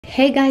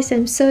Hey guys,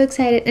 I'm so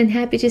excited and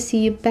happy to see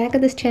you back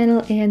at this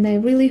channel, and I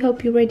really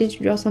hope you're ready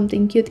to draw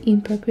something cute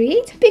in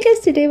Procreate, because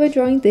today we're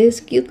drawing this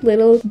cute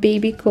little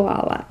baby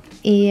koala.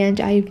 And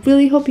I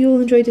really hope you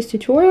will enjoy this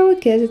tutorial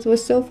because it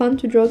was so fun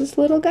to draw this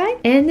little guy.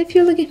 And if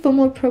you're looking for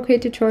more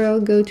Procreate tutorial,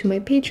 go to my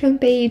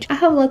Patreon page. I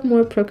have a lot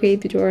more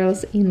Procreate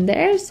tutorials in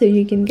there, so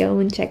you can go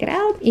and check it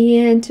out.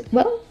 And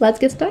well, let's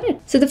get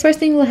started. So the first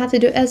thing we'll have to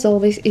do, as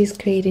always, is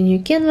create a new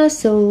canvas.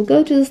 So we'll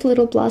go to this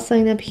little plus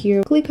sign up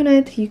here, click on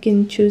it. You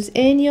can choose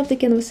any of the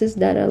canvases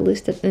that are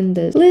listed in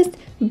the list,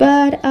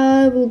 but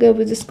I will go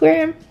with the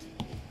square,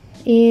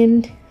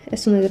 and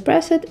as soon as I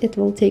press it, it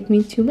will take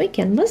me to my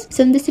canvas.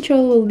 So in this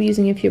tutorial, we'll be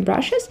using a few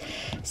brushes.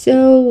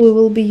 So we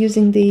will be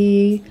using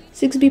the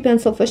 6B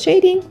pencil for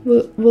shading.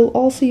 We'll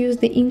also use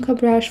the Inca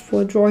brush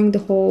for drawing the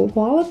whole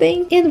koala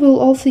thing. And we'll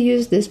also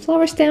use this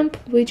flower stamp,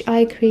 which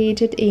I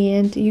created,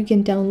 and you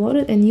can download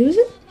it and use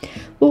it.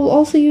 We'll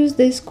also use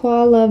this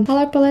KOALA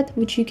color palette,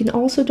 which you can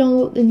also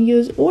download and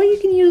use, or you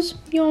can use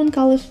your own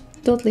colors,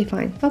 totally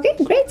fine. Okay,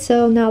 great.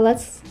 So now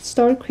let's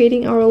start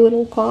creating our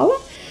little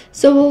koala.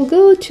 So we'll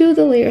go to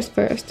the layers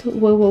first. We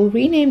will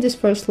rename this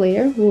first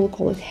layer. We'll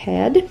call it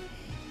head.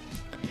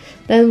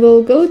 Then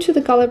we'll go to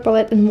the color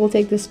palette and we'll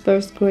take this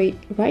first gray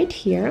right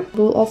here.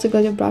 We'll also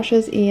go to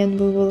brushes and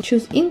we will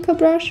choose Inca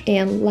brush.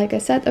 And like I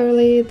said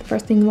earlier, the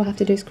first thing we'll have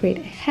to do is create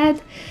a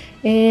head.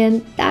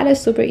 And that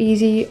is super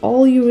easy.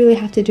 All you really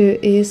have to do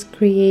is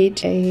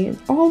create an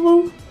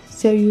oval.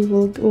 So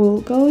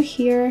we'll go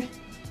here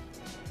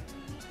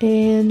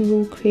and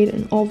we'll create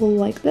an oval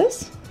like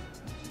this.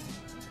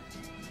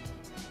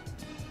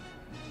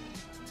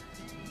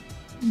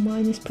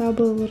 Mine is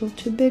probably a little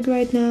too big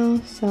right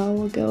now, so I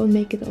will go and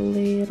make it a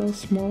little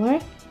smaller.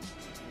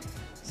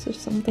 So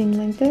something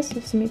like this,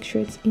 just to make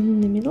sure it's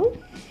in the middle.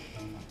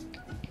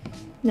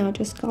 Now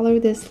just color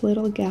these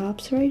little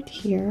gaps right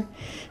here.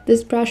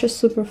 This brush is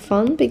super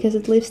fun because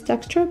it leaves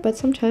texture, but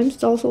sometimes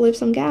it also leaves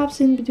some gaps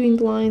in between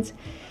the lines.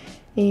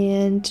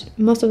 And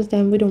most of the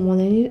time we don't want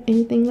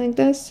anything like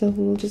this, so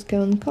we'll just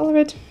go and color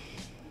it.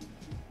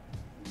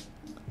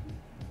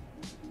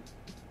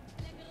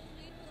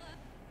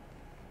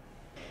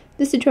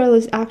 This tutorial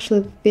is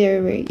actually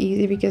very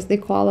easy because the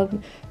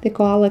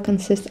koala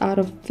consists out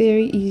of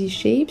very easy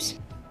shapes.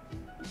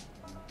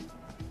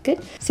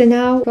 Good. So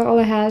now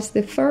koala has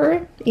the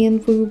fur,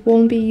 and we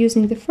won't be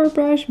using the fur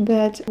brush,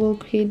 but we'll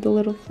create the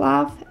little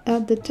fluff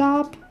at the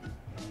top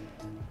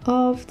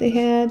of the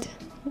head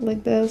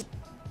like this.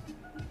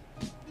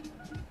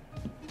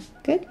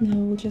 Good. Now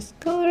we'll just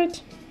color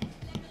it.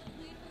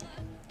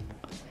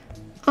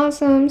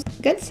 Awesome.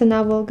 Good. So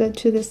now we'll go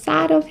to the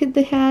side of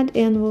the head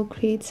and we'll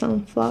create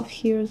some fluff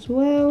here as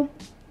well.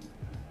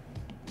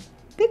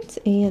 Good.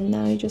 And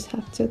now you just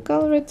have to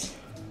color it.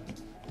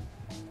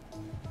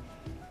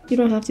 You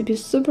don't have to be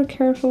super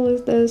careful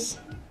with this.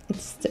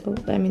 It's still,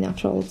 I mean,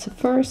 after all, it's a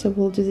fur, so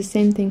we'll do the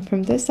same thing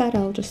from this side.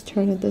 I'll just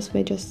turn it this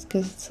way just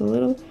because it's a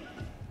little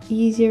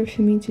easier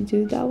for me to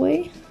do it that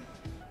way.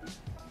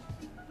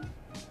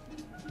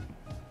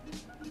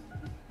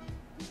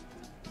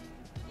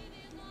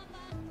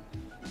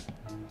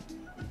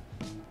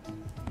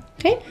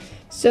 Okay,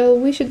 so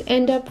we should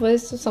end up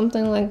with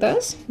something like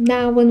this.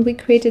 Now when we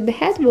created the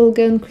head, we'll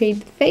go and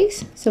create the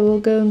face. So we'll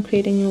go and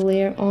create a new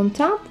layer on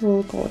top.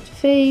 We'll call it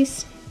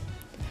face.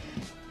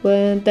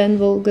 Then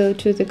we'll go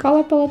to the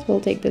color palette. We'll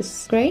take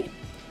this gray.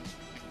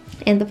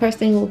 And the first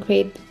thing we'll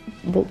create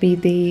will be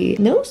the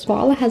nose.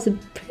 Koala has a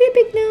pretty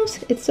big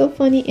nose. It's so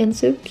funny and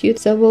so cute.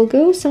 So we'll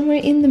go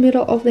somewhere in the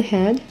middle of the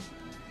head.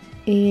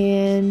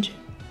 And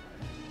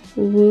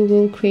we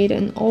will create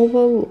an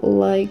oval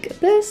like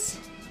this.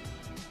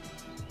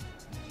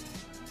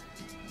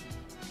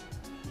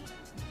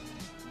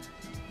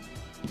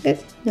 Good.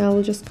 Now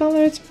we'll just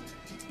color it.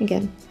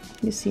 Again,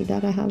 you see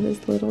that I have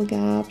these little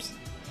gaps,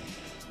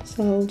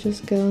 so I'll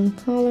just go and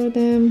color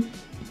them.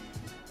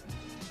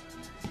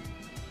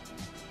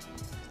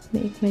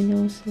 Make my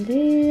nose a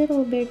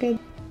little bigger.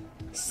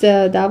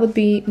 So that would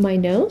be my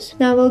nose.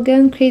 Now we'll go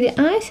and create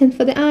the eyes, and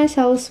for the eyes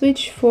I'll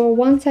switch for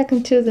 1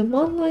 second to the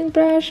monoline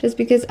brush, just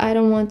because I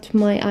don't want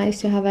my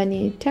eyes to have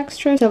any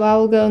texture. So I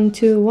will go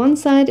into one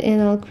side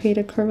and I'll create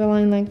a curvy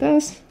line like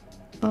this.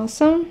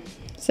 Awesome.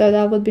 So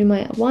that would be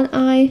my one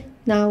eye.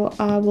 Now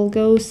I will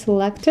go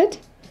select it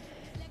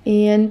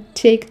and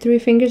take 3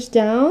 fingers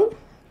down,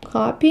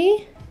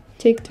 copy,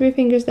 take 3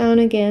 fingers down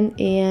again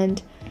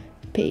and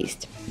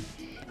paste.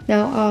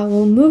 Now I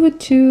will move it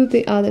to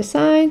the other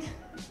side.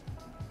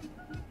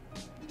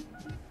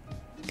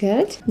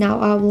 Good. Now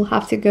I will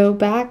have to go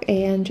back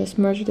and just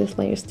merge these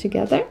layers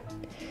together.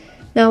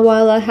 Now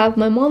while I have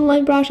my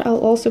monoline brush, I'll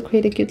also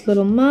create a cute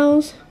little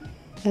mouse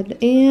at the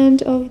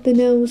end of the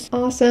nose.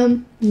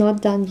 Awesome.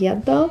 Not done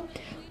yet though.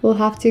 We'll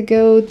have to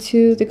go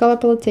to the color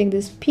palette, take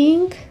this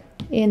pink,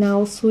 and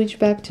I'll switch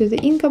back to the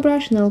Inca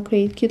brush and I'll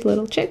create cute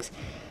little chicks.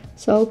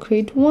 So I'll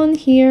create one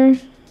here,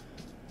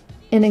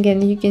 and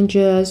again you can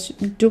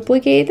just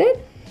duplicate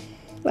it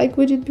like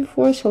we did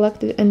before,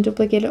 select it and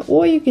duplicate it,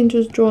 or you can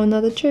just draw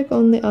another chick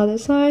on the other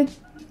side,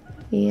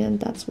 and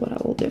that's what I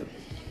will do.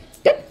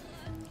 Good.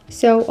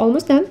 So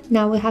almost done.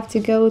 Now we have to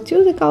go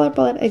to the color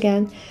palette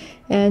again,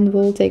 and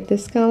we'll take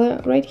this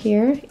color right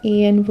here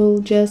and we'll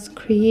just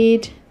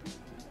create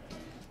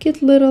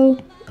cute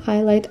little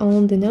highlight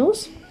on the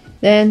nose.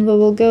 Then we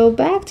will go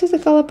back to the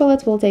color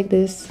palette, we'll take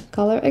this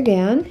color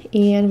again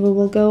and we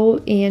will go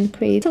and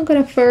create some kind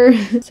of fur.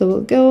 So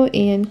we'll go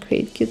and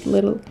create cute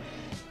little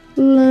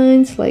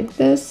lines like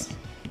this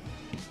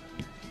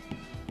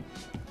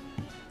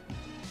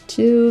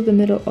to the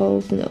middle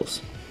of the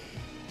nose.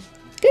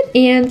 Good,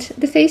 and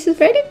the face is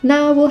ready.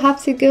 Now we'll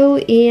have to go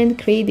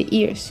and create the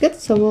ears. Good,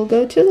 so we'll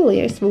go to the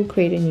layers, we'll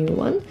create a new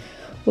one.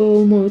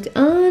 We'll move it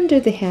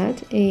under the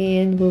head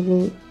and we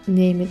will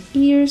name it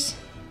ears.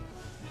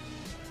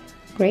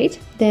 Great,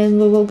 then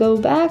we will go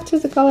back to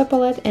the color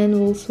palette and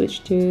we'll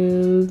switch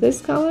to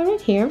this color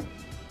right here.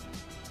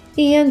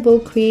 And we'll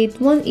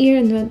create one ear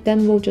and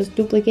then we'll just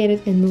duplicate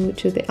it and move it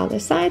to the other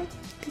side,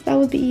 because that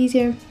would be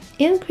easier.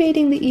 And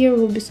creating the ear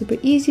will be super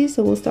easy,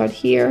 so we'll start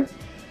here.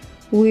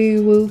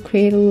 We will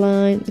create a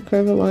line, a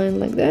curved line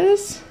like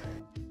this.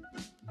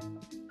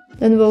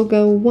 Then we'll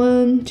go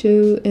 1,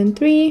 2, and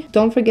 3.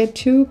 Don't forget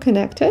to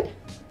connect it.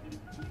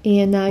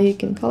 And now you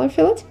can color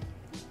fill it.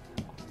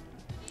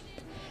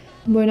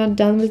 We're not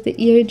done with the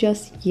ear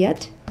just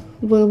yet.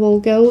 We will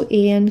go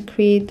and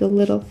create the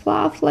little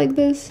fluff like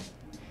this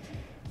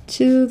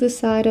to the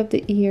side of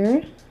the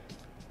ear.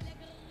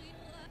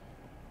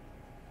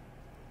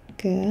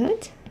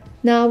 Good.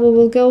 Now we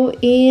will go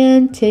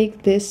and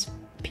take this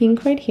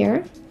pink right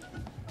here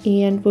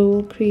and we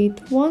will create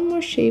one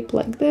more shape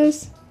like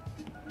this.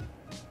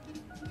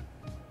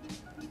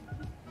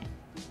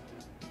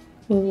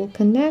 We will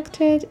connect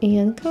it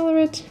and color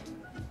it.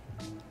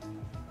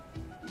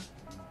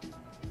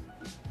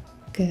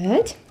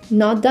 Good.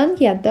 Not done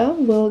yet though.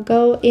 We'll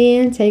go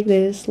and take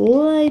this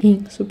light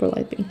pink, super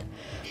light pink,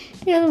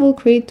 and we'll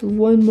create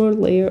one more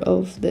layer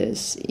of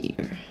this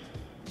ear.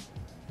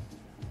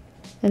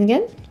 And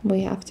again,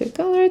 we have to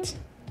color it.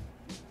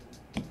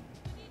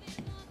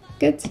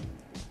 Good.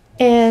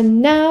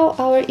 And now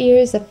our ear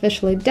is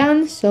officially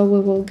done, so we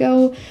will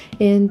go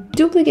and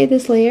duplicate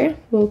this layer.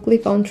 We'll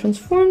click on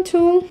transform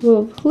tool,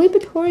 we'll flip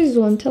it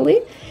horizontally,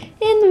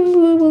 and then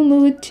we will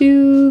move it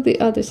to the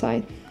other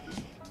side.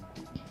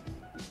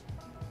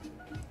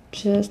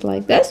 Just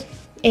like this.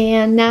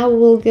 And now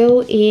we'll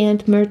go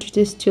and merge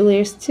these two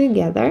layers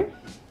together.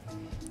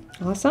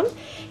 Awesome.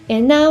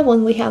 And now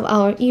when we have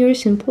our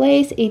ears in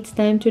place, it's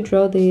time to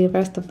draw the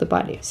rest of the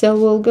body. So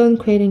we'll go and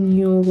create a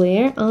new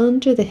layer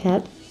under the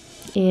head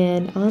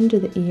and under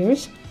the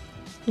ears,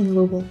 and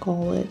we will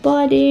call it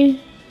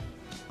body.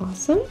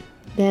 Awesome.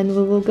 Then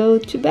we will go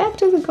back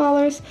to the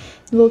colors.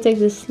 We'll take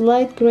this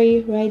light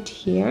gray right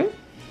here,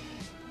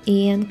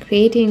 and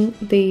creating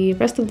the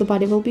rest of the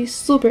body will be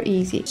super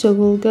easy. So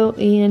we'll go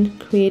and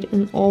create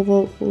an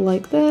oval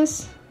like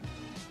this.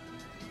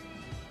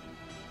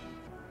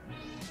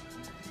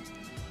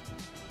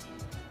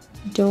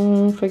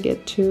 Don't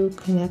forget to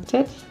connect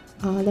it,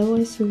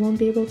 otherwise you won't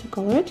be able to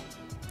color it.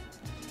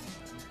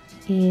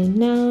 And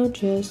now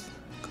just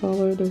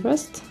color the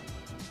rest.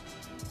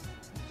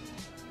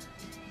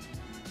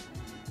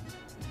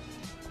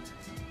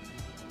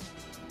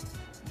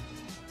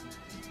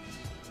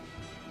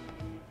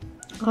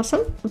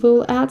 Awesome.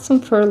 We'll add some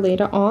fur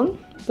later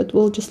on, but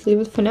we'll just leave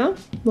it for now.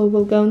 We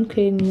will go and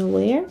create a new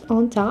layer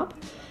on top,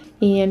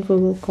 and we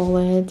will call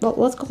it, well,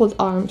 let's call it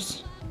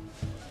arms.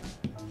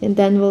 And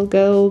then we'll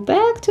go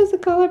back to the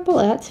color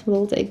palette.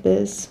 We'll take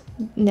this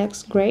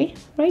next gray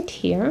right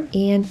here,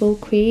 and we'll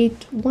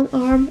create one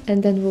arm,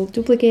 and then we'll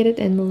duplicate it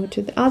and move it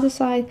to the other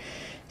side.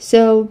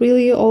 So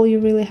really all you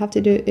really have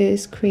to do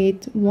is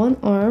create one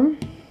arm,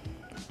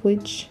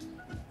 which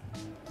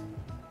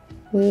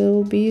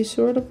will be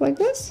sort of like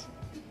this.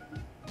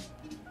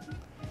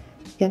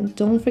 Again,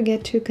 don't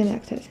forget to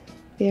connect it,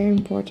 very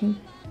important,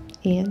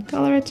 and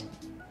color it.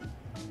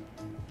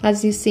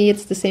 As you see,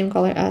 it's the same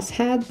color as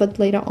head, but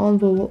later on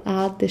we will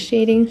add the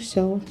shading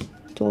so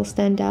it will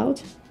stand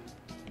out.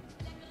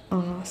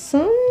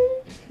 Awesome.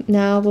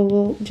 Now we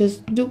will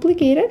just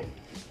duplicate it.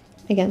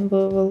 Again, we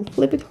will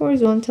flip it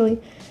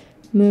horizontally,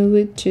 move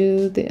it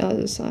to the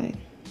other side.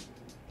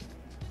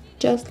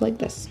 Just like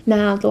this.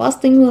 Now the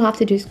last thing we'll have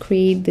to do is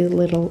create the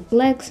little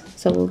legs.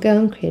 So we'll go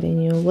and create a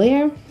new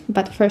layer,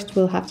 but first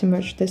we'll have to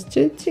merge these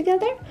two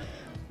together.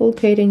 We'll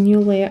create a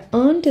new layer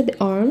under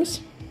the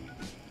arms.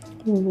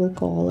 We will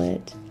call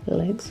it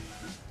legs.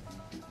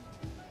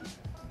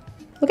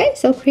 Okay,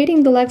 so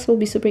creating the legs will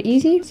be super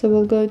easy. So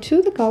we'll go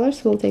to the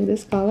colors. We'll take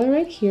this color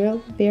right here,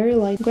 very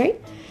light gray,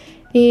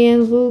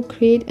 and we'll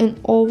create an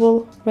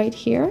oval right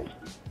here.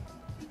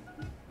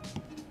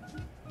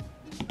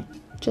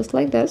 Just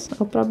like this.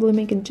 I'll probably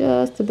make it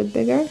just a bit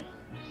bigger.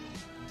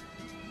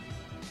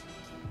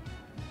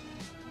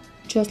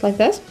 Just like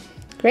this.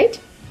 Great.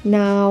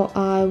 Now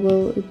I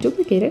will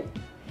duplicate it.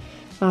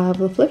 I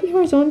will flip it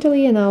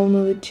horizontally and I'll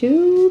move it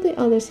to the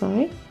other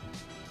side.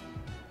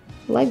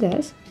 Like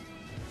this.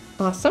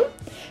 Awesome.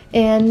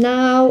 And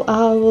now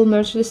I will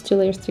merge these two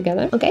layers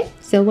together. Okay,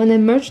 so when I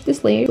merge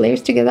these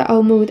layers together,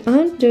 I'll move it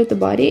under the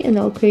body and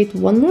I'll create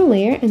one more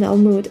layer and I'll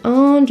move it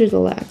under the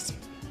legs.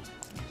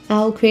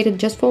 I'll create it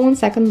just for 1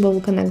 second, we'll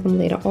connect them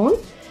later on.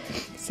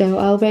 So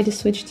I'll already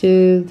switch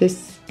to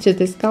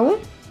this color.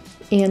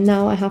 And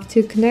now I have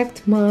to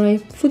connect my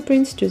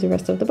footprints to the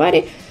rest of the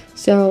body.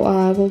 So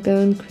I will go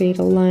and create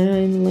a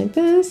line like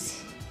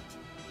this.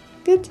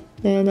 Good.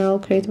 Then I'll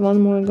create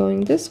one more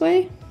going this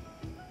way.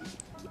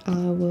 I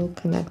will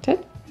connect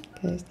it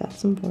because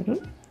that's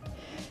important.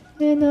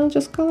 And I'll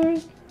just color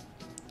it.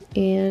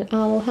 And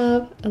I will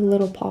have a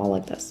little paw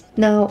like this.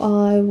 Now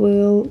I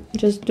will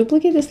just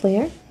duplicate this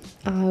layer.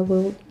 I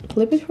will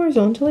flip it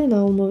horizontally and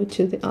I'll move it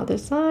to the other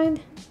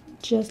side.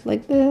 Just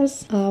like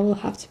this. I will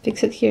have to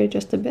fix it here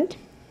just a bit.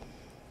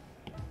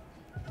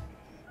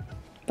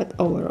 But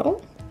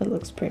overall, it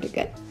looks pretty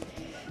good.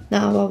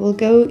 Now I will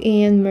go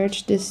and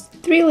merge these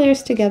 3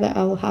 layers together.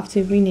 I will have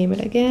to rename it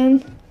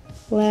again.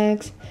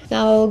 Legs.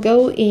 Now I'll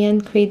go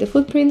and create the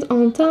footprints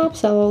on top.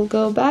 So I'll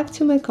go back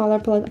to my color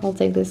palette. I'll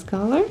take this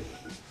color.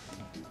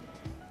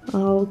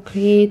 I'll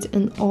create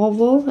an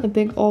oval, a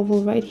big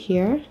oval right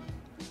here.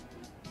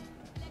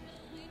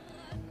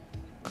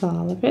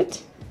 Color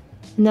it.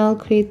 And I'll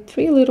create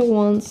 3 little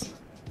ones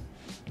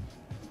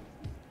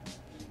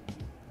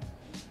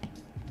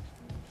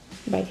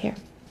right here.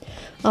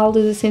 I'll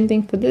do the same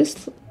thing for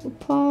this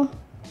paw.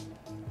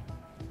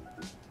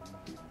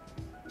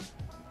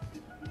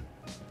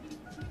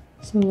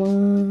 So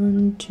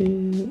 1,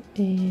 2,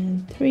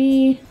 and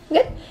 3.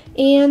 Good.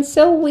 And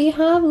so we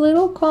have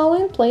little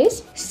koala in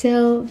place.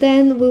 So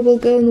then we will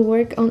go and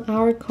work on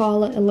our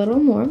koala a little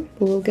more.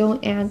 We will go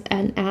and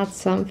add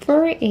some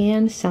fur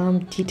and some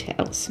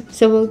details.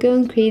 So we'll go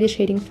and create the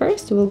shading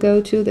first. We'll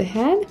go to the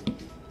head.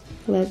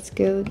 Let's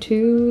go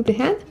to the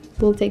head.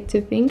 We'll take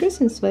 2 fingers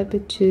and swipe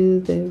it to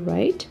the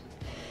right.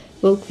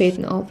 We'll create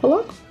an alpha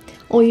lock.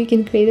 Or you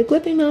can create a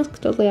clipping mask,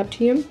 totally up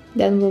to you.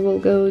 Then we will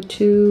go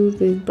to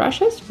the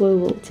brushes. We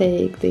will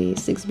take the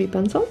 6B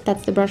pencil.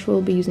 That's the brush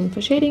we'll be using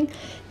for shading.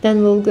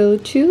 Then we'll go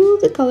to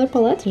the color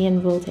palette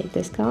and we'll take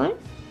this color.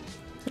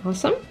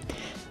 Awesome.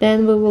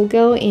 Then we will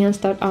go and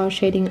start our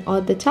shading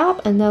at the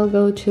top and then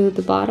go to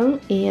the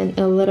bottom and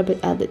a little bit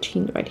at the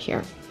chin right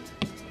here.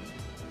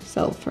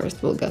 So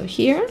first we'll go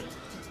here.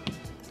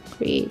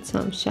 Create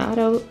some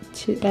shadow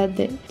at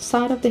the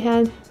side of the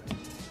head.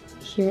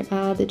 Here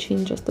add the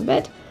chin just a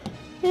bit.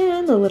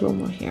 And a little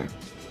more here.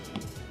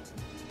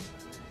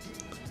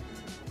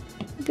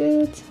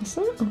 Good.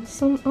 Awesome,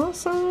 awesome,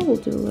 awesome. We'll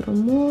do a little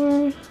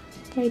more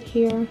right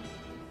here.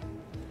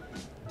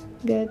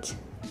 Good.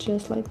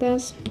 Just like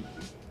this.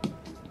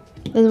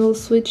 Then we'll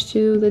switch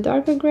to the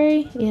darker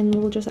gray and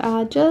we'll just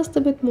add just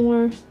a bit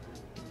more.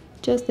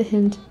 Just a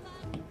hint.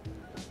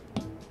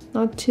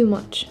 Not too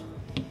much.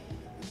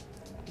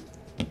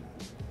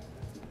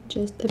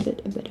 Just a bit,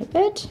 a bit, a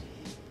bit.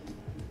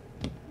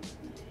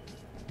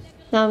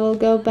 Now we'll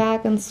go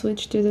back and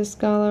switch to this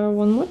color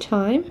one more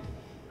time.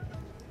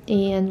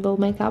 And we'll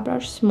make our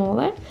brush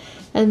smaller.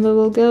 And we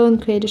will go and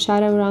create a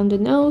shadow around the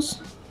nose.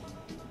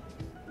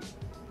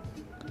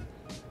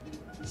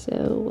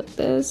 So with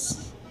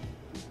this.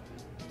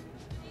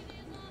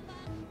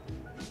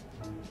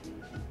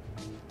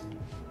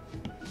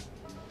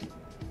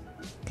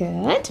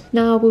 Good.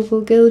 Now we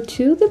will go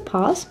to the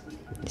paws.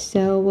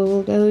 So we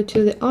will go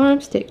to the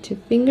arms, take 2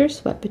 fingers,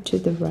 swipe it to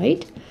the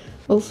right.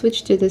 We'll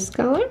switch to this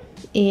color.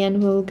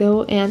 And we'll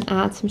go and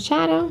add some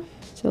shadow.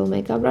 So we'll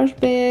make our brush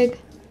big.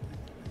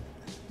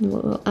 And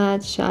we'll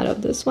add shadow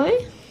this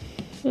way.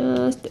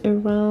 Just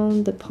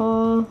around the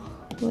paw,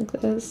 like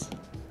this.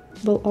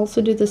 We'll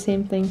also do the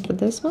same thing for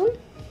this one.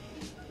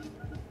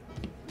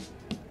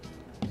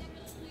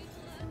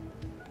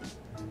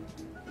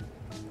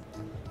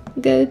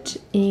 Good.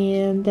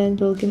 And then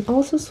we can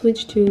also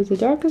switch to the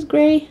darkest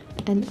gray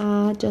and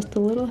add just a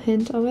little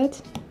hint of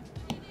it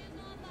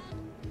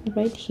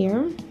right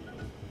here.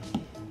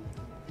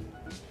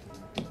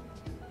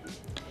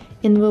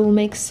 And we'll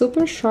make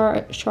super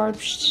sharp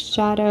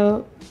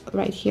shadow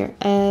right here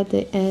at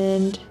the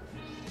end,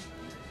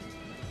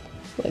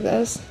 like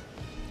this,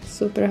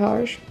 super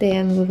harsh.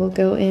 Then we will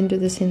go and do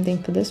the same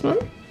thing for this one.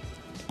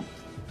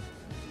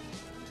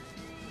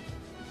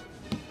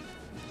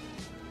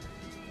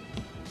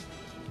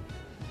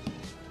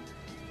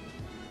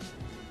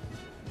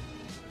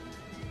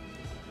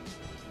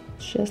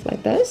 Just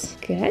like this.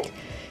 Good.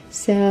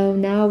 So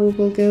now we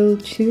will go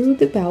to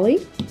the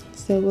belly.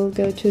 So we'll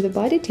go to the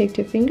body, take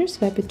 2 fingers,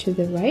 swipe it to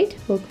the right.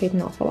 We'll create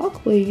an alpha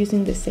lock. We're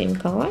using the same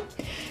color.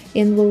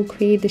 And we'll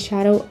create the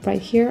shadow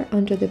right here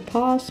under the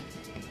paws.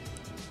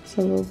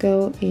 So we'll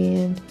go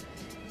and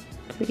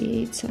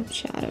create some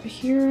shadow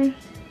here.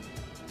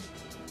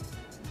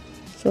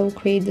 So we'll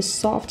create the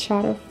soft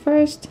shadow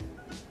first.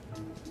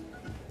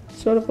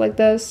 Sort of like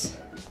this.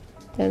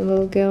 Then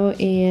we'll go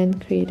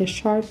and create a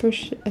sharper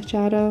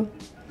shadow.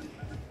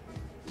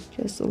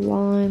 Just a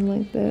line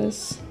like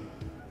this.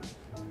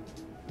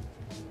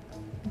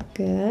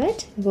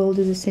 Good. We'll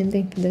do the same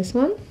thing for this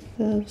one.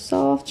 So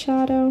soft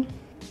shadow.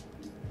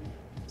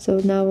 So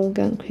now we're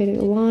going to create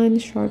a line,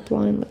 sharp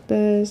line like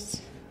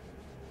this.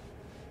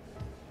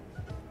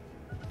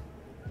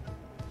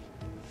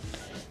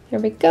 There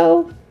we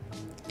go.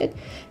 Good.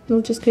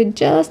 We'll just create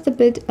just a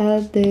bit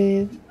at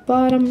the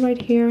bottom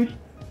right here.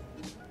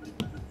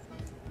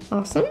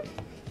 Awesome.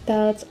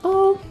 That's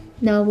all.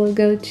 Now we'll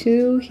go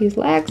to his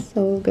legs.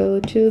 So we'll go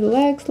to the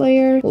legs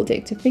layer. We'll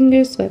take 2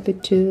 fingers, swipe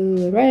it to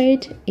the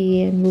right,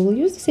 and we'll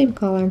use the same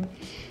color.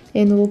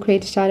 And we'll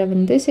create a shadow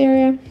in this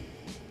area.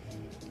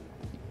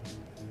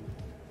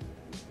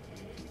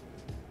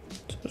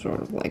 So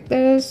sort of like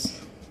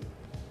this.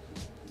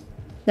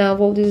 Now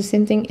we'll do the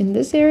same thing in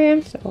this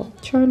area. So I'll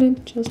turn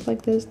it just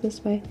like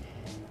this way.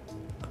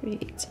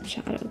 Create some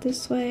shadow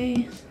this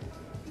way.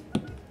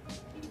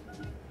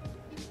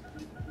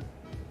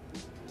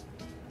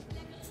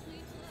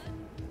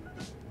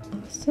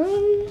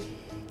 Awesome.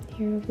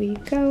 Here we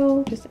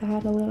go. Just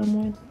add a little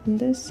more in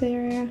this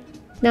area.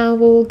 Now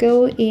we'll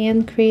go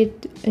and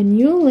create a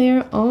new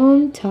layer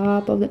on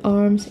top of the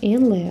arms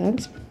and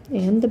legs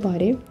and the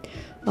body.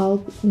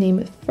 I'll name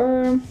it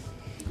fur.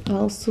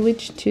 I'll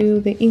switch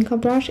to the Inca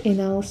brush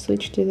and I'll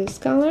switch to this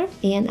color,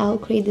 and I'll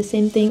create the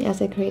same thing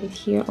as I created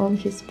here on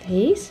his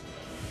face.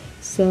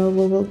 So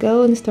we will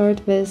go and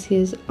start with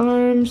his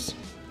arms.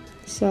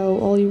 So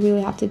all you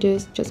really have to do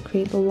is just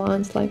create the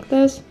lines like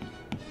this.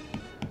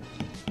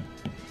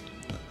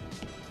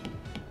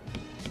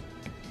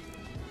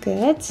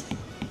 Good.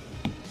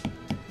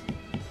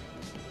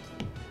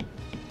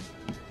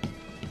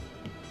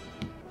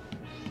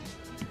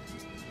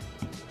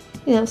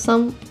 You know,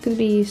 some could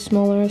be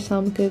smaller,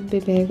 some could be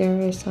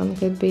bigger, some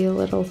could be a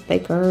little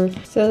thicker.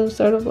 So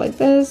sort of like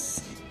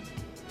this.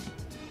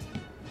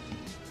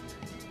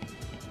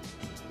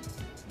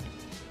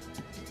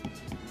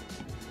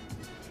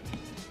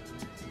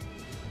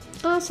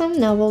 Awesome.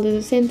 Now we'll do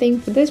the same thing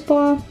for this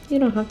paw. You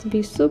don't have to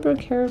be super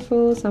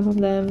careful. Some of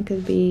them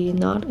could be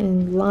not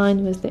in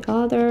line with the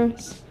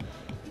others.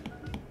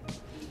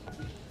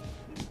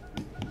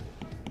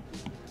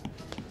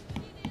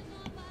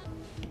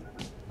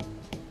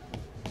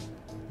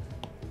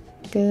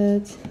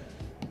 Good.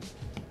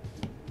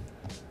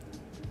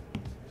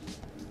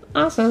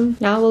 Awesome.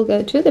 Now we'll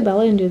go to the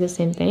belly and do the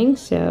same thing.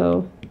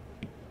 So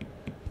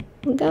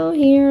we'll go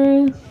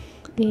here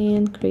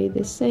and create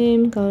the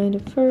same kind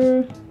of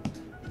fur.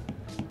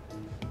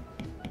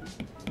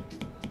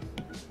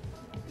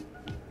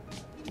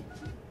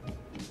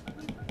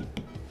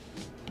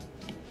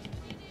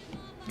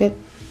 Good.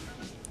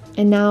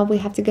 And now we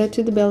have to go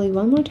to the belly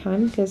one more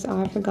time because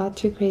I forgot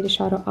to create a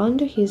shadow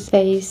under his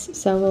face.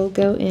 So we'll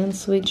go and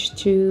switch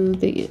to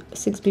the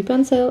 6B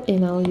pencil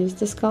and I'll use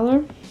this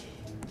color.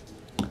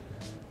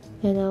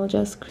 And I'll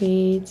just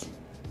create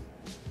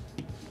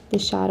the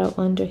shadow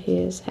under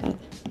his head.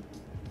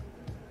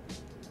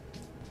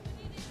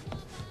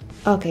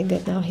 Okay,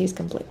 good, now he's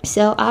complete.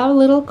 So our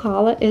little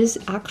koala is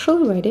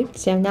actually ready.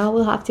 So now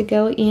we'll have to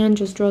go and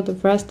just draw the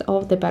rest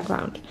of the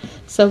background.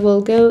 So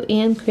we'll go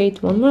and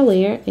create one more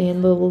layer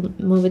and we will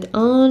move it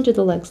onto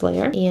the legs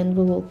layer and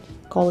we will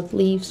call it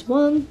leaves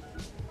 1.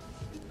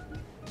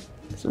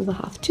 So we'll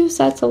have 2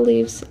 sets of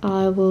leaves.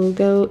 I will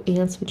go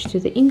and switch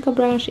to the Inca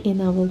brush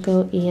and I will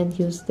go and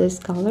use these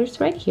colors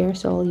right here.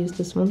 So I'll use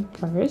this one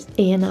first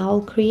and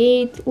I'll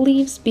create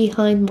leaves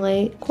behind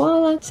my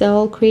koala. So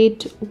I'll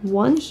create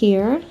one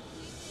here.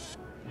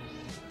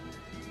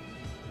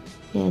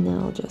 And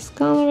I'll just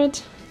color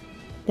it.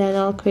 Then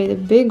I'll create a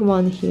big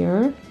one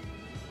here.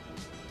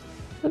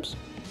 Oops.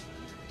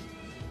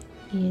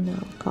 And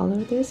I'll color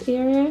this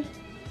area.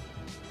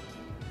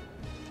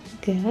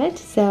 Good.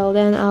 So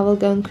then I will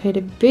go and create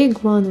a big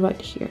one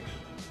right here.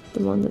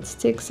 The one that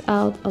sticks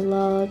out a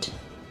lot.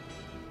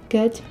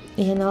 Good.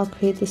 And I'll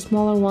create a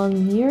smaller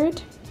one near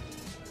it.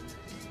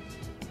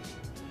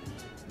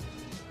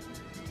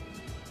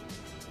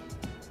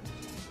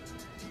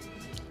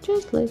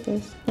 Just like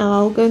this. Now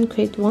I'll go and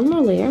create one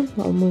more layer.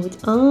 I'll move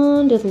it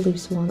under the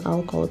leaves 1.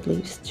 I'll call it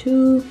leaves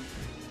 2.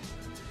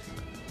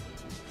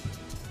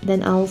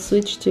 Then I'll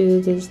switch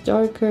to this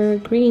darker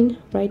green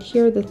right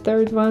here, the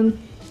third one,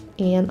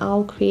 and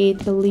I'll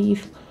create a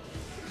leaf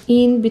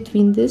in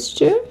between these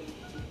 2.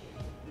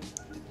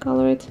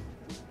 Color it.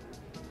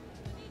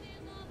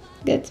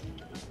 Good.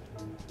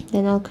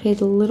 Then I'll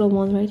create a little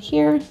one right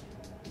here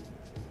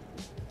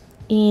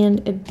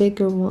and a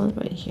bigger one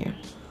right here.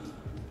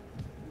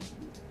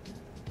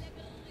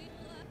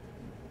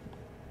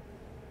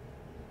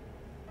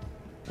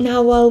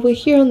 Now while we're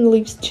here on the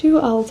leaves 2,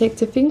 I'll take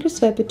the finger,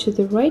 swipe it to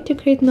the right to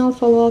create an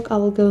alpha lock. I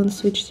will go and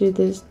switch to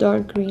this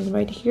dark green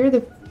right here,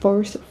 the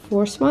fourth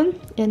one,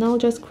 and I'll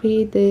just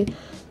create the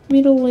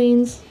middle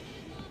lanes.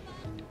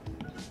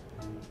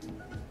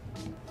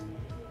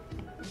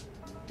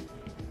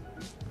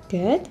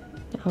 Good.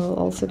 I'll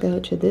also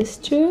go to this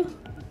 2.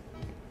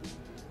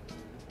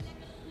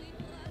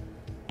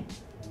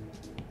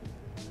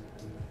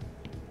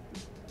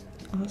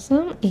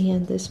 Awesome,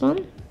 and this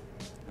one.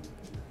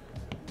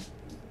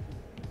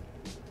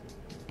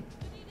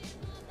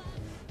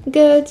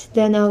 Good,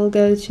 then I will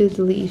go to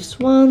the leaves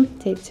one,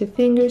 take 2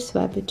 fingers,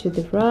 swipe it to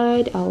the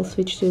right. I'll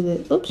switch to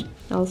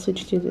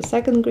the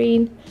second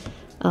green.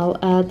 I'll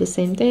add the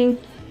same thing.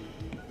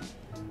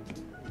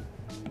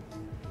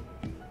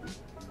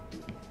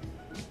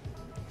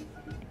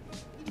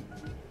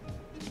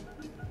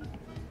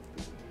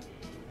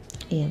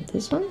 And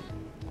this one.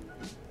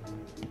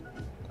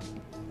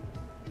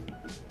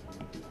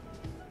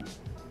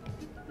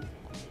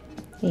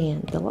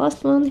 And the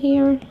last one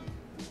here.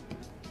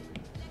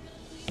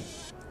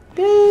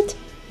 Good.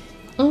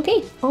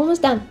 Okay,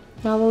 almost done.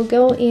 Now we'll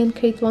go and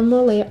create one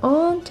more layer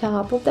on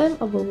top of them.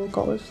 We will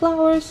call it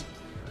flowers.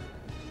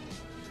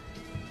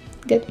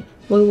 Good.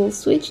 We will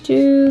switch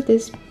to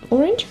this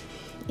orange,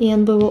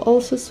 and we will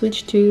also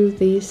switch to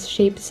this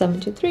shape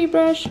 73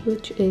 brush,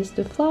 which is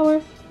the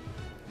flower.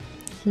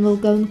 And we'll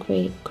go and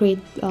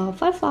create 5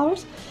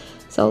 flowers.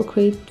 So I'll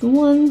create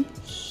one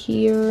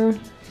here,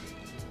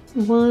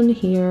 one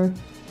here,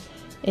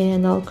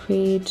 and I'll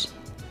create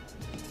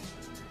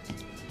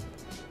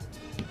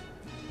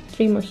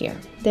 3 more here.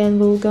 Then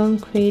we'll go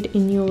and create a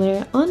new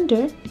layer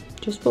under,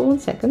 just for 1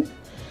 second.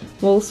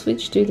 We'll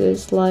switch to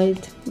this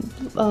light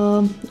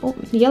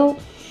yellow.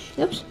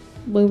 Oops.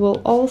 We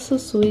will also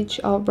switch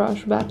our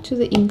brush back to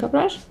the Inca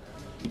brush,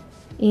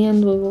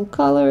 and we will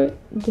color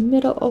the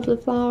middle of the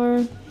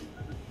flower.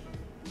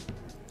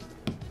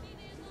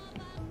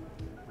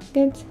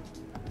 Good.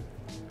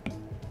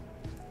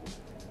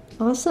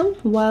 Awesome.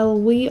 While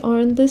we are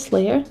in this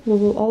layer, we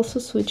will also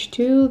switch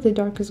to the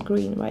darkest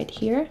green right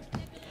here,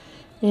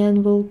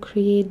 and we'll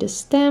create the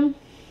stem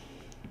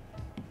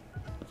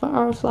for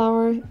our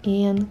flower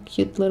and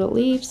cute little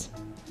leaves.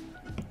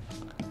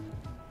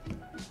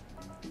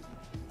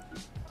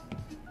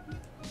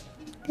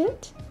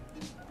 Good.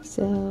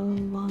 So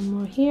 1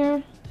 more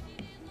here.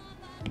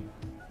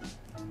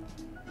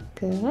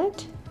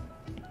 Good.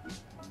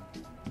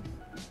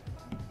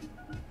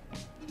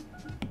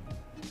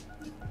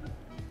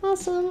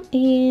 Awesome,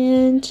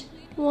 and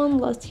 1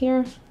 last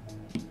here.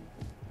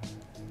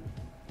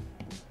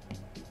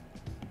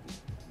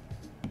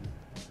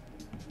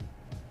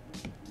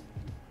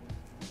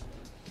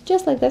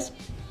 Just like this.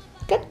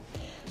 Good.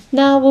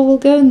 Now we will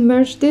go and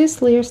merge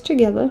these layers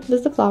together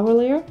with the flower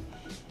layer.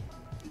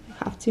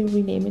 I have to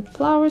rename it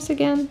flowers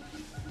again.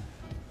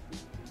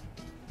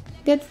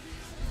 Good.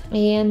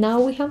 And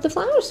now we have the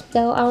flowers.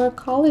 So our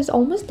color is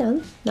almost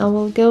done. Now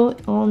we'll go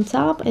on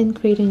top and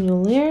create a new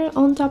layer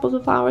on top of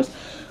the flowers.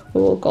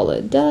 We will call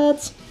it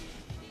dots.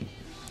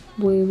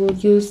 We will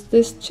use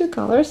these 2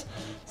 colors.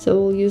 So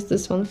we'll use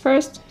this one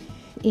first.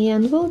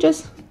 And we'll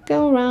just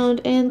go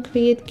around and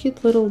create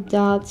cute little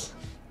dots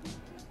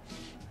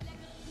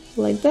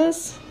like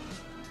this.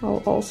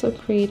 I'll also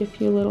create a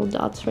few little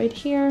dots right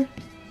here.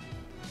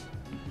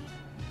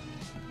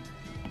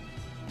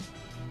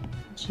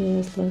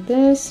 Just like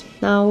this.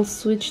 Now I'll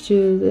switch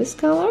to this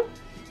color.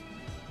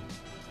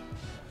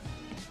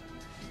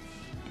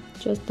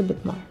 Just a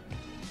bit more.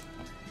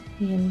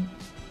 And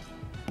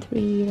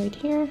 3 right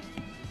here.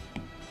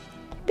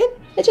 Good.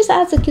 It just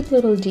adds a cute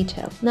little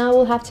detail. Now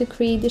we'll have to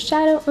create the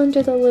shadow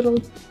under the little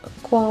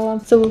koala.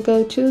 So we'll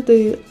go to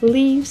the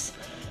leaves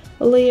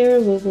layer.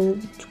 We will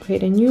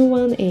create a new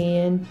one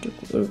and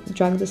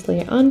drag this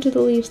layer onto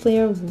the leaves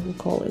layer. We will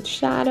call it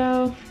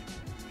shadow.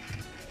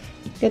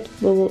 Good.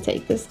 We will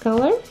take this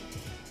color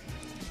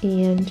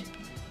and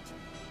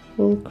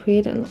we'll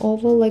create an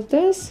oval like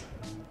this.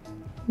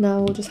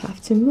 Now we'll just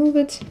have to move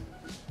it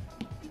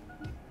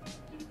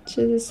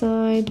to the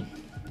side.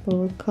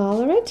 We'll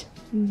color it,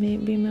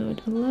 maybe move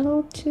it a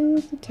little to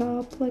the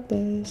top like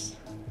this.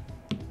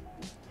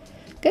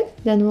 Good.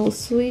 Then we'll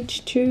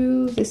switch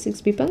to the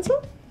 6B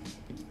pencil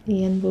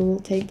and we will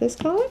take this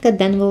color. Good.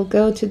 Then we'll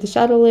go to the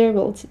shadow layer.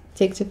 We'll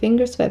take 2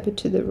 fingers, swipe it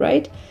to the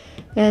right,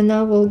 and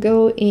now we'll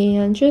go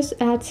and just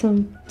add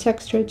some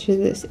texture to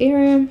this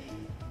area.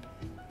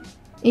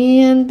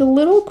 And the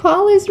little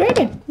koala is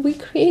ready. We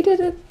created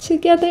it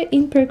together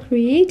in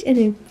Procreate, and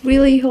I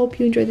really hope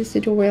you enjoyed this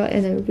tutorial,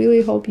 and I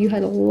really hope you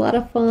had a lot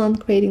of fun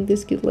creating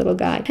this cute little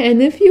guy.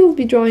 And if you'll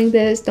be drawing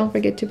this, don't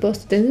forget to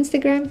post it on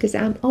Instagram, because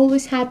I'm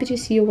always happy to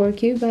see your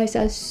work. You guys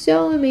are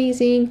so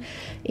amazing,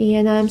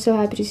 and I'm so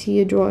happy to see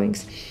your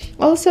drawings.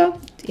 Also,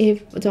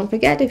 don't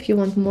forget, if you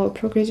want more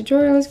Procreate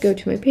tutorials, go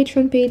to my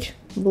Patreon page.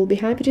 We'll be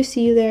happy to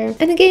see you there.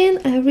 And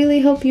again, I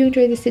really hope you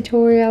enjoyed this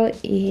tutorial,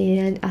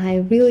 and I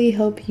really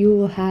hope you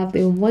will have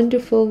a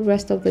wonderful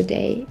rest of the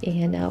day,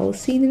 and I will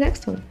see you in the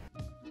next one.